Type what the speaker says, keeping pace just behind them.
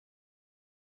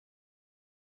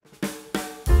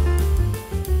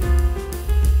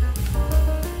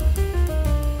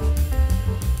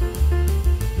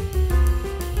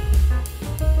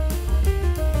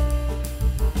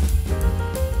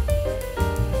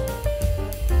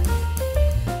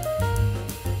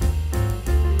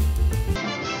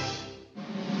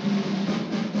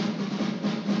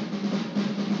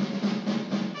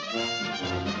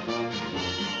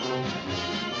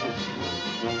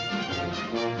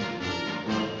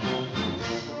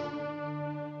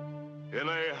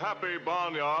happy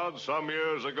barnyard some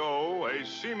years ago, a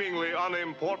seemingly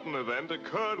unimportant event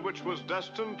occurred which was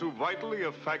destined to vitally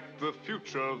affect the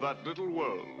future of that little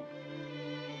world.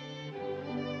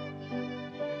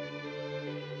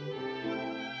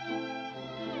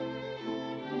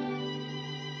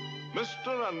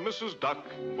 Mr. and Mrs. Duck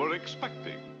were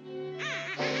expecting.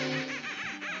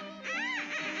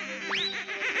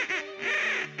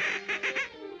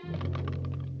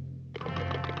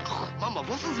 Mama,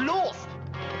 was ist los?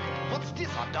 What's this,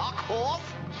 a dark horse?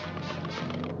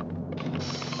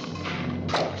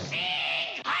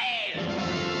 Sieg Heil!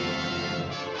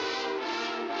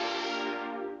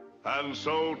 And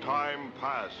so time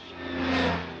passed.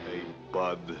 Hey,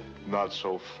 Bud, not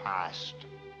so fast.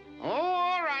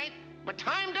 All right, but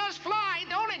time does fly,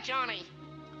 don't it, Johnny?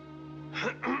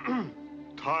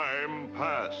 Time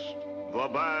passed. The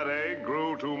bad egg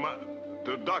grew to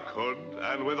duckhood,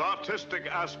 and with artistic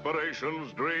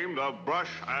aspirations dreamed of brush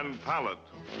and palette,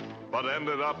 but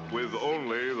ended up with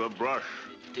only the brush.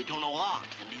 They don't know art,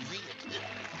 and is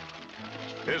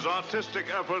it? His artistic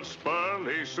efforts spurned,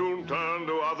 he soon turned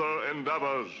to other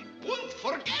endeavors. Und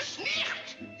vergiss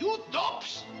nicht, you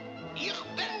dopes, ich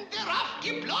bin der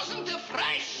aufgeblasene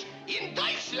Fresh in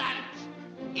Deutschland,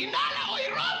 in alle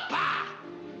Europa,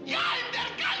 ja in der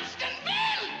ganzen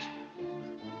Welt.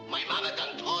 My mama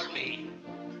done told me.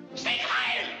 Say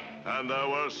Heil! And there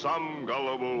were some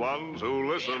gullible ones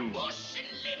who listened.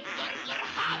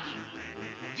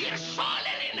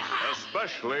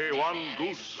 Especially one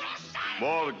goose,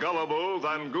 more gullible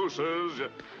than gooses.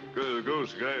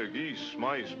 Geese,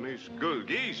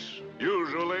 geese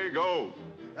usually go.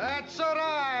 That's all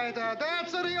right.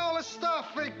 That's the old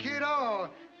stuff, kiddo.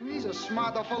 He's a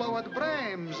smart fellow with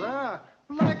brains, huh?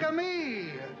 Like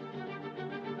me.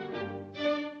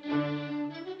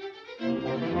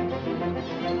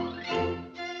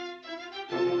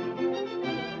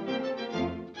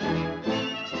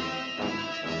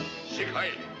 Sieg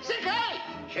Heil! Sieg Heil!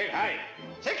 Sieg Heil!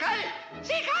 Sieg Heil!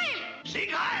 Sieg Heil!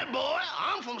 Sieg Heil, boy!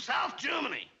 I'm from South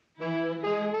Germany. Sieg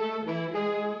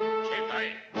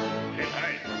Heil! Sieg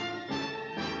Heil!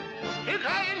 Sieg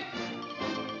Heil!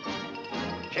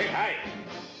 Sieg Heil!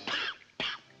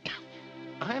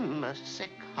 I'm a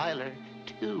sick heiler,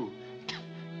 too.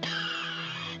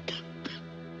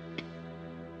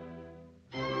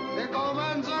 E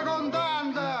comincia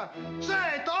contando!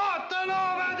 Sei tutte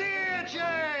 9-10!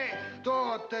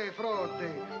 Tutti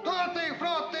frutti,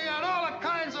 and all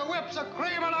kinds of whips of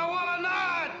cream and a wall of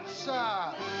nuts!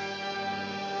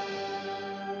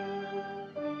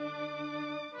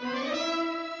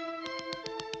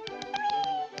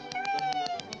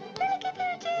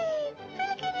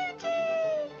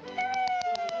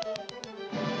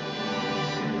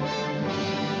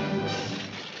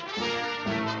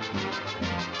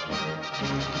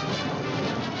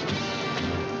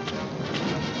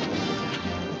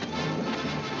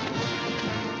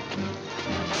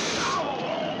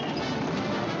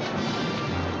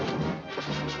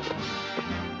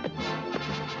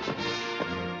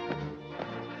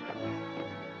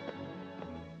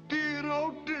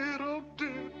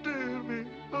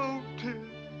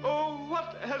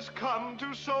 Come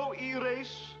to so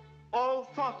erase all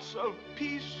thoughts of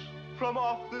peace from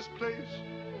off this place?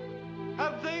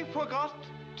 Have they forgot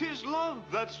 'tis love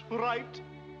that's right,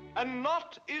 and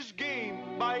naught is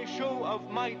gained by show of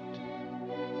might?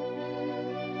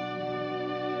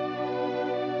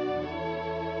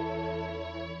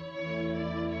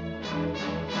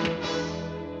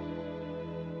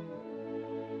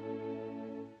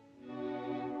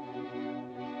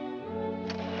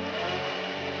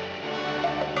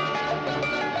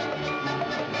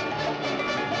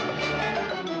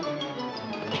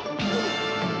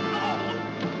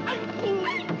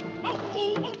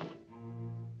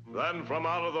 Then from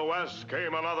out of the west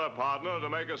came another partner to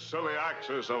make a silly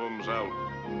axis of himself.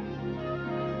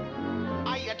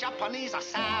 I a Japanese a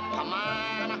sapper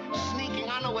man, sneaking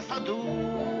on with a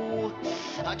do.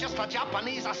 Just a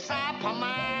Japanese a sapper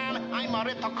man, I'm a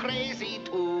little crazy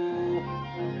too.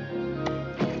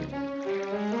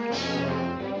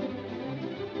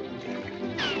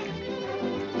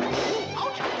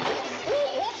 Ouch!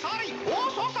 Oh, sorry! Oh,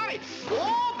 so sorry!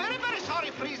 Oh, very, very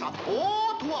sorry, Frieza.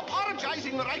 Oh, to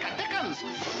apologizing like a Dickens.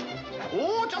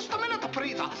 Oh, just a minute,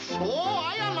 Frieza. Oh,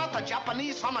 I am not a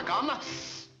Japanese son of gun.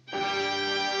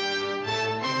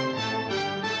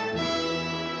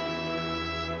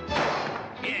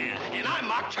 Yeah, and I'm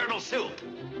Mock Turtle Soup.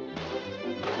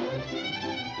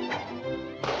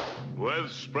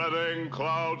 With spreading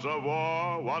clouds of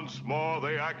war, once more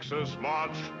the Axis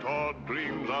marched toward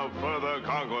dreams of further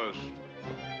conquest.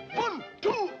 1,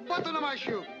 2, button of my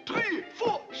shoe. 3,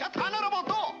 4, shut honorable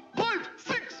door.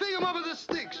 top of the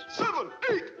sticks. 7,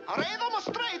 8. Array them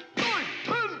straight. 9,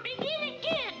 10. Begin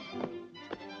again.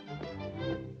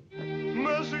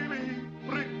 Mercy me,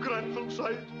 regretful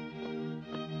sight.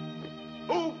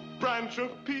 O branch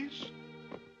of peace,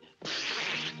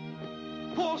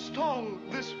 forestall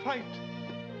this fight.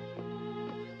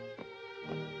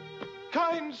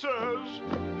 Kind sirs,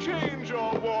 change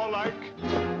your warlike.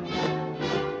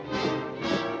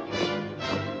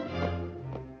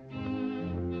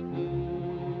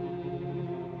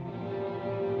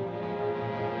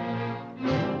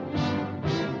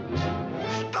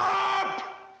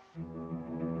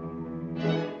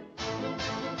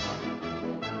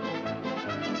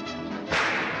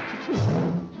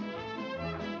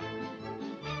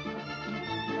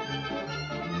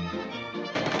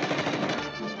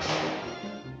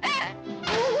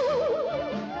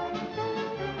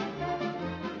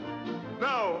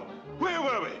 Now, where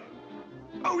were we?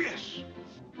 Oh, yes.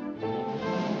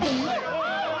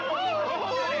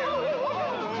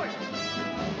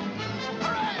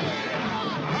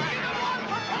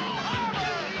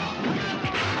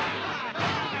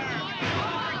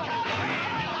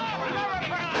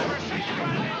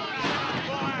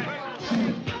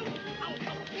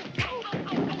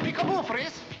 Peekaboo,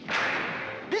 Frizz.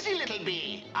 Busy little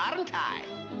bee, aren't I?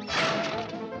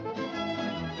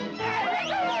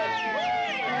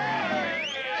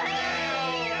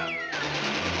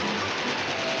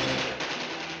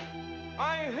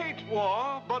 I hate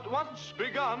war, but once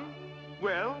begun,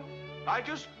 well, I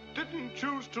just didn't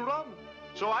choose to run.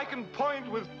 So I can point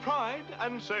with pride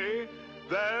and say,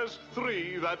 there's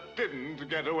 3 that didn't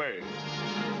get away.